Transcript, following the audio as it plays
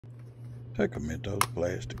Take a Mentos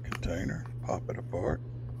plastic container, pop it apart.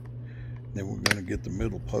 Then we're going to get the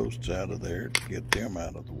middle posts out of there to get them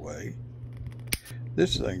out of the way.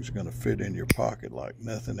 This thing's going to fit in your pocket like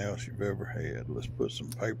nothing else you've ever had. Let's put some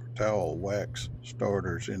paper towel wax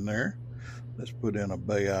starters in there. Let's put in a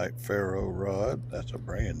bayite ferro rod. That's a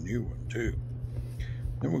brand new one too.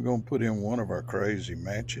 Then we're going to put in one of our crazy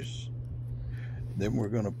matches. Then we're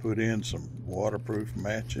going to put in some waterproof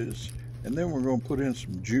matches. And then we're going to put in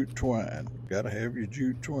some jute twine. Got to have your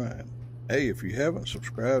jute twine. Hey, if you haven't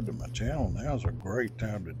subscribed to my channel, now's a great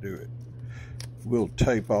time to do it. We'll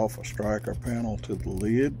tape off a striker panel to the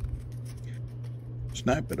lid,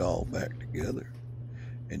 snap it all back together,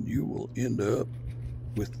 and you will end up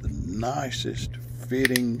with the nicest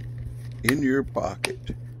fitting in your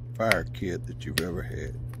pocket fire kit that you've ever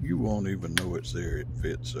had. You won't even know it's there, it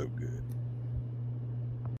fits so good.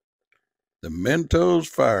 The Mentos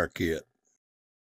fire kit.